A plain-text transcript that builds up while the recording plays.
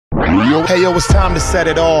Hey yo, it's time to set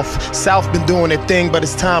it off. South been doing their thing, but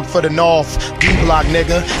it's time for the North. D-block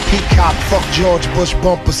nigga, Peacock, fuck George Bush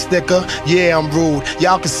bumper sticker. Yeah, I'm rude,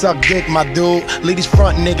 y'all can suck dick, my dude. Leave these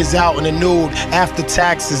front niggas out in the nude. After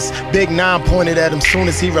taxes, Big 9 pointed at him soon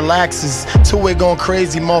as he relaxes. Two-way going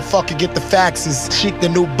crazy, motherfucker, get the faxes. Chic the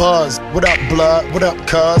new buzz, what up blood, what up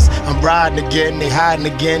cuz? I'm riding again, they hiding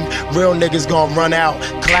again. Real niggas gon' run out,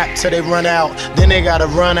 clap till they run out. Then they gotta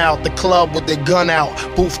run out the club with their gun out.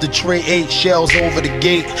 Booth the tray, 8 shells over the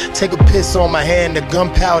gate. Take a piss on my hand, the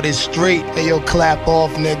gunpowder is straight. Hey yo, clap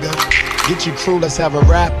off, nigga. Get your crew, let's have a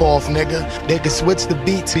rap off, nigga. They can switch the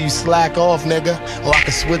beat till you slack off, nigga. Or I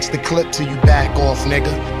can switch the clip till you back off,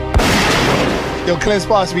 nigga. Yo, Clint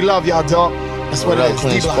Sparks, we love y'all, dog. That's what it is.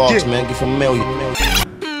 Clint Sparks, man, get familiar.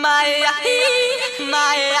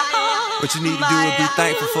 What you need to do is be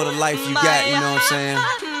thankful for the life you got, you know what I'm saying?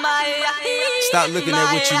 Stop looking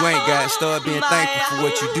at what you ain't got, start being thankful for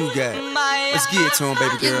what you do got. Let's get it to him,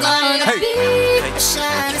 baby girl. Hey! That's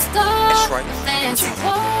right. Fancy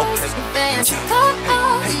clothes, fancy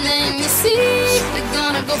cars, and then you see they're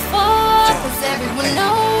gonna go far, cause everyone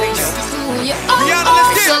knows who you are.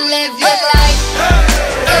 So live your life.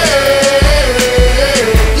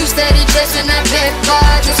 You steady chasing that paper,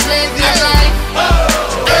 just live your life.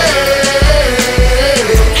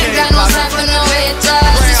 Ain't got no time for no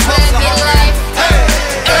haters, just live your life.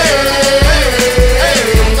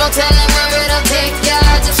 Go tell them where it'll take ya,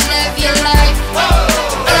 just live your life.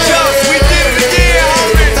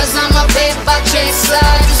 Cause I'm a paper chaser,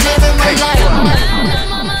 just living my life.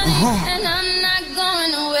 And I'm not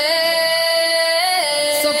going away.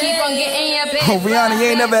 So keep on getting your paper. Oh, Rihanna, you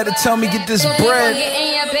ain't never had to tell me get this bread.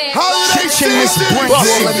 Ching this brink,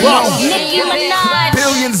 Nicki Minaj.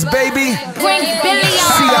 Billions, baby. Bring billions.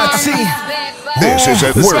 CIT. This is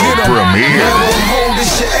a world premiere. Hold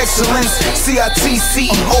this your excellence. CIT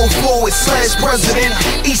CEO /president.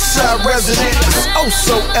 Eastside resident. It's oh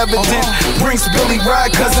so evident. Brinks Billy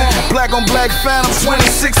ride cousin. Black on black phantom.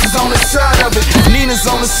 26 is on the side of it. Nina's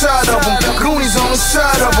on the side of them. Goonies on the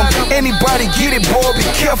side of them. Anybody get it, boy? Be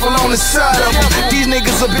careful on the side of them. These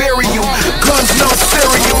niggas will bury you. Guns no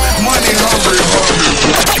cereal. Money hungry.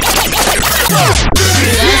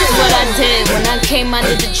 That's what I did when I came out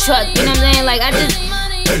of the truck. You know what I'm saying? Like I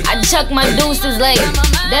chuck my deuces, like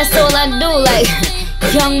that's all I do. Like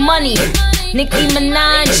Young Money, Nicki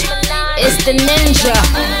Minaj, it's the ninja.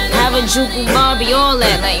 Harajuku Barbie, all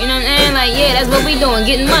that. Like you know what I'm saying? Like yeah, that's what we doing,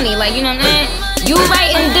 getting money. Like you know what I'm saying? You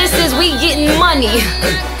writing this is we getting money.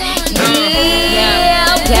 Yeah,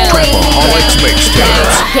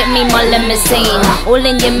 hit me more limousine, all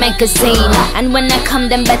in your magazine. And when I come,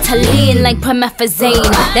 them better lean like promethazine.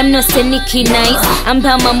 Them no sneaky nights, I'm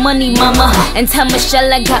about my money, mama. And tell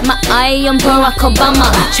Michelle I got my eye on Barack Obama.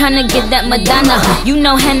 Tryna get that Madonna, you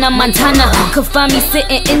know Hannah Montana. Could find me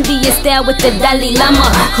sitting Indian style with the Dalai Lama.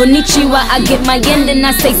 Konnichiwa, I get my end and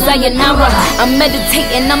I say sayonara. I'm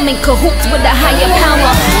meditating, I'm in cahoots with a higher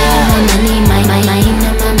power.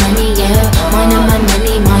 My money, yeah. Mine on my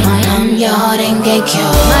money, mine. Your heart ain't get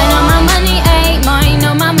killed. Mine on my money, ayy. Mine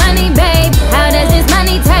on my money, babe. How does this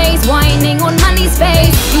money taste? Whining on money's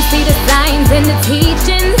face. You see the signs and the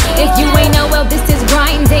teachings. If you ain't know, well, this is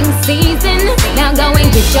grinding season. Now go and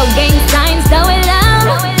get your gang signs, throw it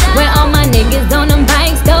up. Where all my niggas on them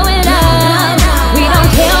bikes, throw it up. We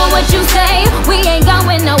don't care what you say, we ain't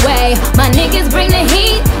going away. My niggas bring the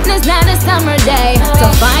heat, and it's not a summer day. So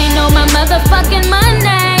find all my motherfucking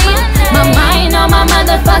money. My mind on my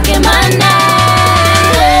motherfucking money.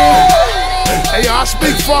 Hey, I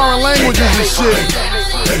speak foreign languages and shit,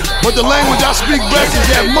 but the language I speak best is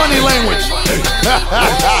that money language.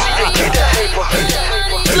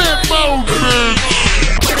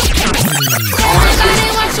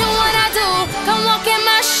 Everybody watching what I do, come walk in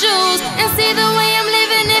my shoes and see the way I'm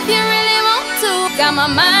living if you really want to. Got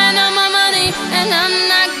my mind on my money and I'm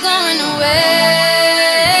not going away.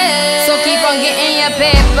 So keep on getting your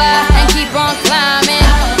paper and keep on climbing.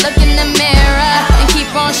 Look in the mirror and keep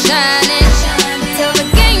on shining. Till the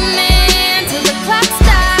game ends, till the clock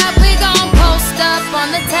stops. We gon' post up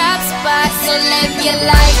on the top spot. So live your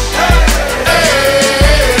life.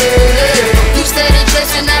 You steady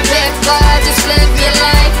chasing that paper, just live your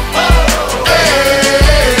life.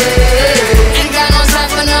 Ain't got no time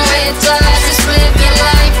for no haters, just live your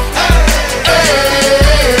life.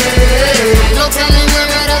 No telling where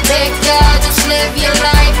it'll take ya, just live your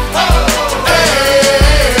life.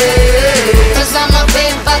 Cause I'm a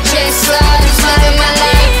paper chaser, just living my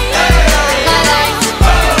life. My life,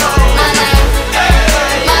 my life,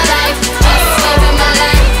 my life, just living my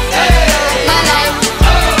life.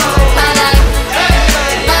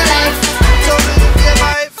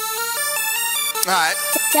 Alright.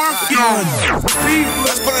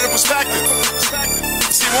 Let's put it in perspective.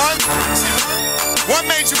 See one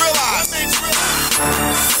made you realize.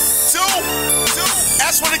 Two,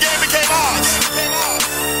 that's when the game became ours.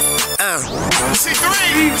 See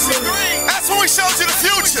three, that's when we showed you the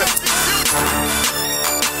future.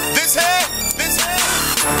 This here,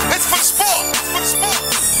 it's for the sport.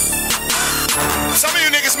 Some of you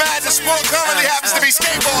niggas mad that sport currently happens to be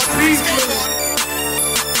skateboarding.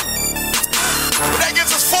 But that gives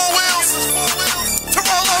us 4 wheels to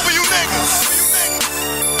roll over you niggas.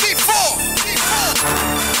 D4.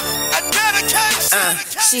 A dedication.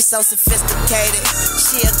 She's so sophisticated.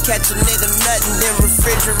 She'll catch a nigga nothing, then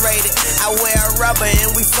refrigerate it. I wear a rubber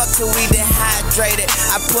and we fuck till we dehydrated.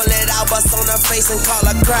 I pull it out, bust on her face and call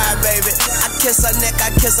her cry, baby. I kiss her neck,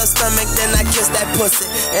 I kiss her stomach, then I kiss that pussy.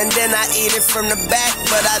 And then I eat it from the back,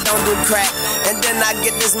 but I don't do crack. And then I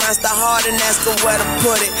get this monster hard and ask her where to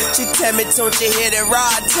put it. She tell me, don't you hit it raw?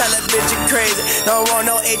 I tell her, bitch, you crazy. Don't want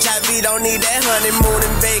no HIV, don't need that honeymoon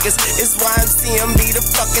in Vegas. It's YMCMB, the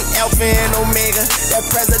fucking Alpha and Omega. That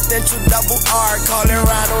presidential double R, call it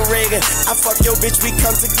Ronald Reagan. I fuck your bitch, we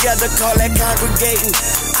come together, call that congregating.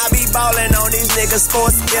 I be ballin' on these niggas,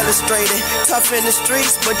 Sports Illustrated. Tough in the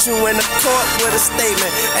streets, but you in the court with a statement.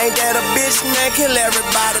 Ain't that a bitch, man? Kill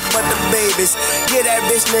everybody but the babies. Get that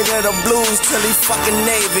bitch nigga the blues till he fucking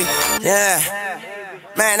Navy. Yeah.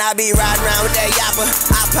 Man, I be riding around with that yapper.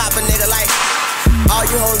 I pop a nigga like all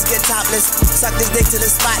you hoes get topless. Suck this dick till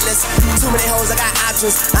it's spotless. Too many hoes, I got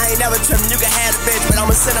options. I ain't never trippin', you can have a bitch, but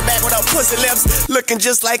I'ma send her back with her pussy lips. Looking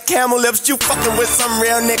just like camel lips. You fucking with some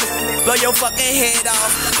real nigga. Blow your fucking head off.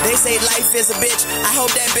 They say life is a bitch. I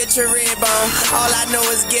hope that bitch a red bone. All I know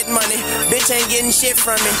is get money. Bitch ain't getting shit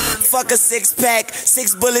from me. Fuck a 6-pack.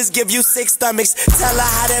 6 bullets give you 6 stomachs. Tell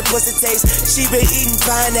her how that pussy tastes. She been eating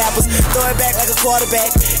pineapples. Throw it back like a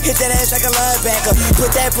quarterback. Hit that ass like a linebacker.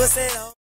 Put that pussy on.